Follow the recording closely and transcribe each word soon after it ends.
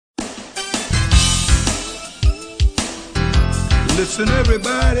Listen,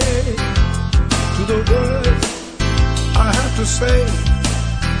 everybody, to the words I have to say.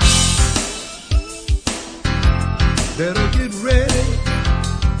 Better get ready,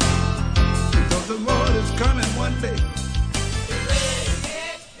 because the Lord is coming one day.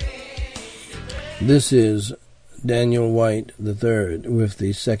 This is Daniel White III with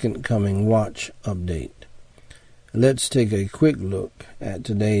the Second Coming Watch update. Let's take a quick look at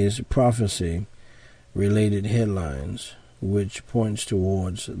today's prophecy-related headlines, which points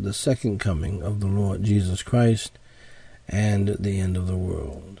towards the second coming of the Lord Jesus Christ and the end of the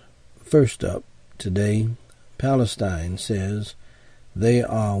world. First up, today, Palestine says they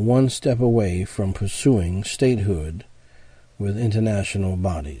are one step away from pursuing statehood with international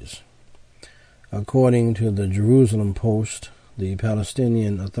bodies. According to the Jerusalem Post, the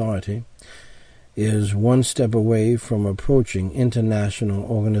Palestinian Authority is one step away from approaching international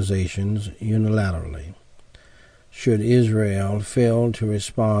organizations unilaterally. Should Israel fail to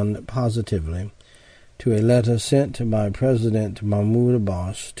respond positively to a letter sent by President Mahmoud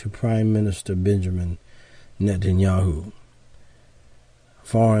Abbas to Prime Minister Benjamin Netanyahu.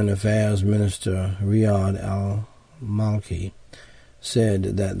 Foreign Affairs Minister Riyad al-Malki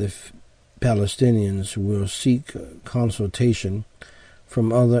said that the Palestinians will seek consultation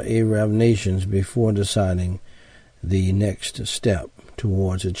from other Arab nations before deciding the next step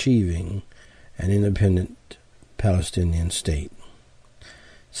towards achieving an independent Palestinian state.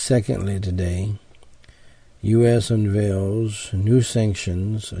 Secondly, today, US unveils new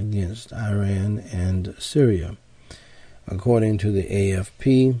sanctions against Iran and Syria. According to the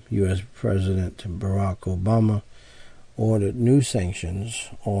AFP, US President Barack Obama ordered new sanctions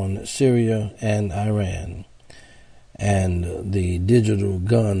on Syria and Iran and the digital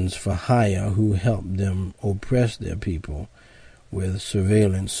guns for hire who helped them oppress their people with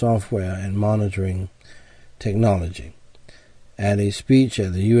surveillance software and monitoring technology. At a speech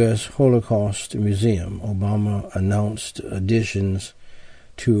at the US Holocaust Museum, Obama announced additions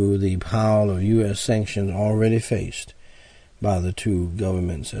to the pile of US sanctions already faced by the two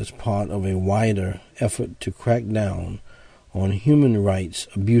governments as part of a wider effort to crack down on human rights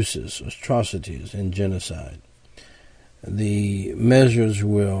abuses, atrocities, and genocide. The measures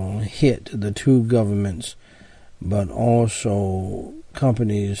will hit the two governments, but also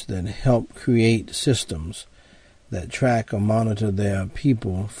companies that help create systems that track or monitor their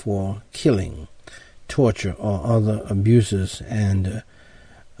people for killing, torture, or other abuses and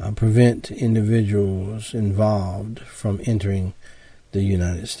prevent individuals involved from entering the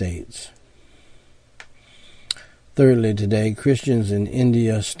United States. Thirdly, today, Christians in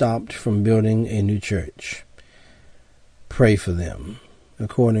India stopped from building a new church. Pray for them.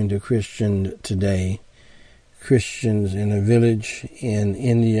 According to Christian Today, Christians in a village in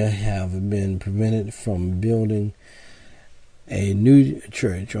India have been prevented from building a new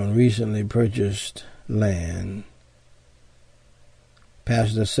church on recently purchased land.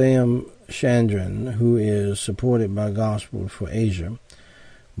 Pastor Sam Chandran, who is supported by Gospel for Asia,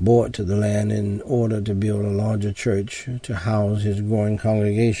 bought the land in order to build a larger church to house his growing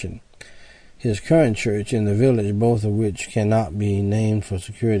congregation. His current church in the village, both of which cannot be named for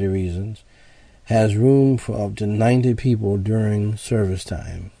security reasons, has room for up to 90 people during service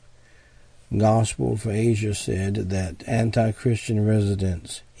time. Gospel for Asia said that anti-Christian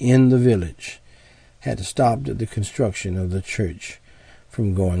residents in the village had stopped the construction of the church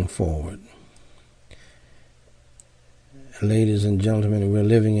from going forward. Ladies and gentlemen, we're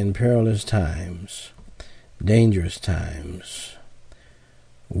living in perilous times, dangerous times,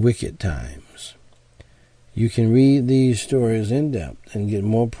 wicked times. You can read these stories in depth and get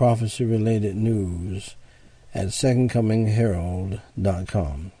more prophecy-related news at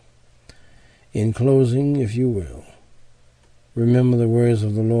secondcomingherald.com. In closing, if you will, remember the words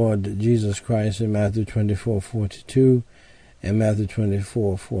of the Lord Jesus Christ in Matthew 24:42 and Matthew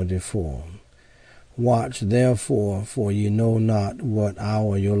 24:44. Watch therefore, for ye know not what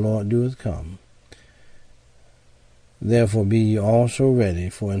hour your Lord doeth come. Therefore be ye also ready,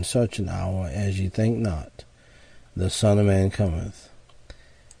 for in such an hour as ye think not, the Son of Man cometh.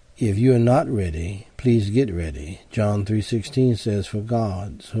 If you are not ready, please get ready. John 3:16 says, for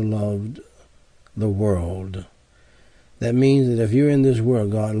God so loved the world. That means that if you're in this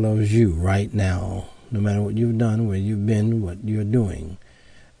world, God loves you right now. No matter what you've done, where you've been, what you're doing,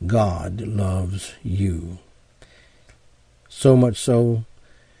 God loves you. So much so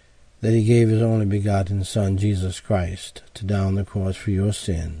that he gave his only begotten Son, Jesus Christ, to die on the cross for your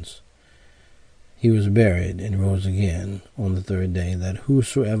sins. He was buried and rose again on the third day, that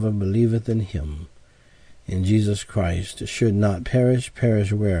whosoever believeth in him, in Jesus Christ, should not perish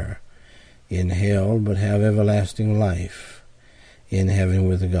where? In hell, but have everlasting life. in heaven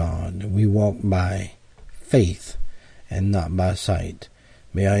with God. We walk by faith and not by sight.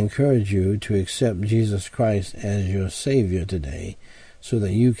 May I encourage you to accept Jesus Christ as your Savior today, so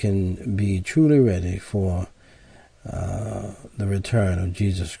that you can be truly ready for the return of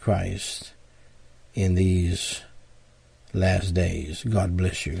Jesus Christ in these last days. God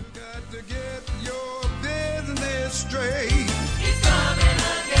bless you. Got to get your business straight.